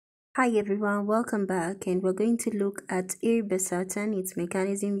Hi everyone, welcome back, and we're going to look at Irbesartan, its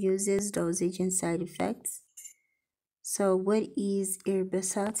mechanism, uses, dosage, and side effects. So, what is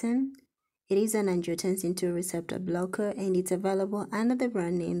Irbesartan? It is an angiotensin II receptor blocker, and it's available under the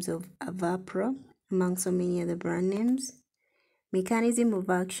brand names of Avapro, among so many other brand names. Mechanism of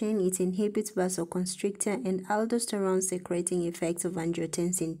action: it inhibits vasoconstrictor and aldosterone secreting effects of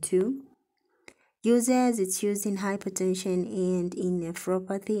angiotensin II. Uses: it's used in hypertension and in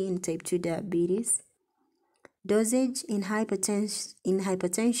nephropathy in type 2 diabetes. Dosage: in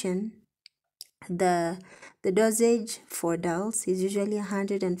hypertension, the dosage for adults is usually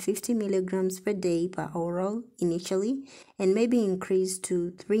 150 milligrams per day per oral initially, and may be increased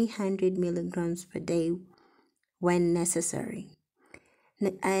to 300 milligrams per day when necessary.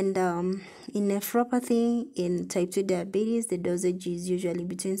 And in nephropathy in type 2 diabetes, the dosage is usually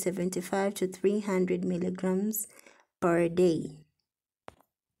between 75 to 300 milligrams per day.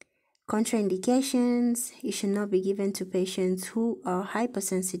 Contraindications: it should not be given to patients who are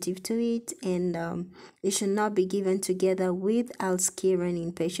hypersensitive to it, and it should not be given together with alskiren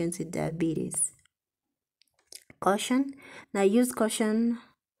in patients with diabetes. Caution: now use caution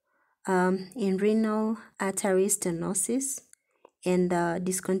in renal artery stenosis, and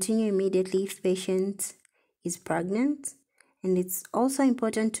discontinue immediately if patient is pregnant. And it's also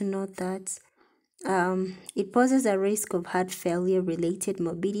important to note that it poses a risk of heart failure related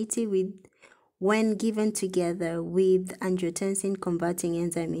morbidity when given together with angiotensin converting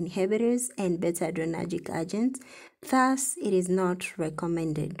enzyme inhibitors and beta adrenergic agents. Thus, it is not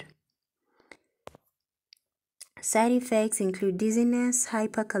recommended. Side effects include dizziness,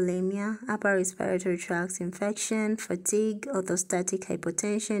 hyperkalemia, upper respiratory tract infection, fatigue, orthostatic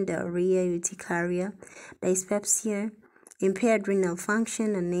hypotension, diarrhea, urticaria, dyspepsia, impaired renal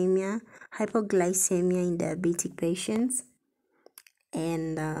function, anemia, hypoglycemia in diabetic patients,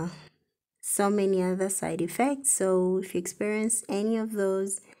 and so many other side effects. So if you experience any of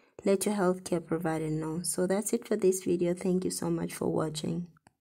those, let your healthcare provider know. So that's it for this video. Thank you so much for watching.